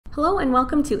Hello and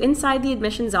welcome to Inside the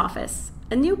Admissions Office,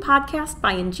 a new podcast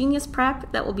by InGenius Prep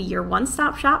that will be your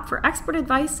one-stop shop for expert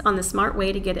advice on the smart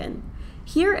way to get in.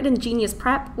 Here at InGenius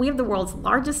Prep, we have the world's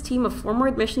largest team of former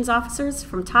admissions officers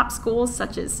from top schools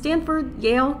such as Stanford,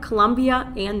 Yale,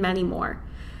 Columbia, and many more.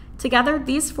 Together,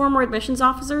 these former admissions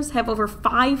officers have over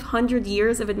 500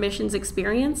 years of admissions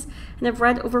experience and have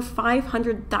read over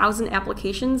 500,000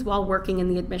 applications while working in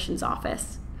the admissions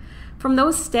office. From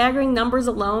those staggering numbers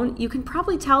alone, you can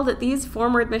probably tell that these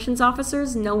former admissions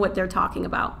officers know what they're talking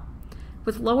about.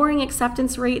 With lowering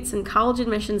acceptance rates and college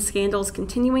admissions scandals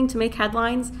continuing to make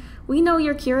headlines, we know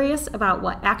you're curious about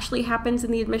what actually happens in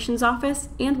the admissions office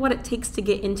and what it takes to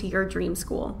get into your dream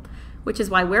school, which is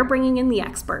why we're bringing in the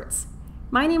experts.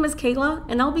 My name is Kayla,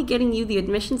 and I'll be getting you the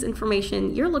admissions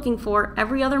information you're looking for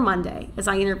every other Monday as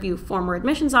I interview former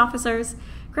admissions officers,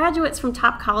 graduates from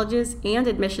top colleges, and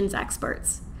admissions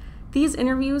experts. These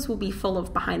interviews will be full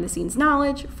of behind-the-scenes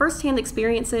knowledge, first-hand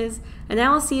experiences,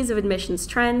 analyses of admissions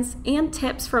trends, and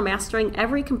tips for mastering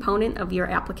every component of your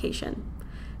application.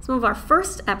 Some of our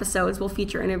first episodes will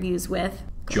feature interviews with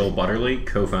Joel Butterly,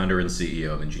 co-founder and CEO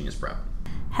of InGenius Prep.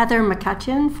 Heather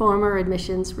McCutcheon, former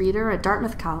admissions reader at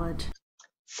Dartmouth College.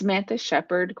 Samantha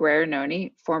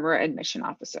Shepard-Guarinoni, former admission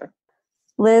officer.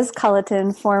 Liz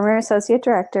Culleton, former associate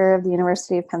director of the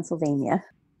University of Pennsylvania.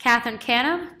 Catherine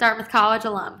Canham, Dartmouth College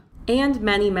alum. And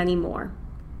many, many more.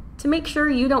 To make sure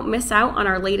you don't miss out on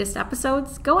our latest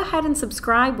episodes, go ahead and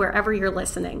subscribe wherever you're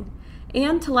listening.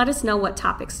 And to let us know what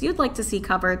topics you'd like to see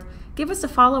covered, give us a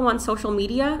follow on social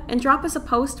media and drop us a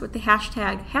post with the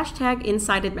hashtag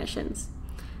 #InsideAdmissions.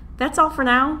 That's all for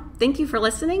now. Thank you for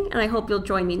listening, and I hope you'll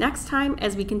join me next time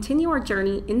as we continue our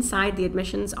journey inside the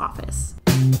admissions office.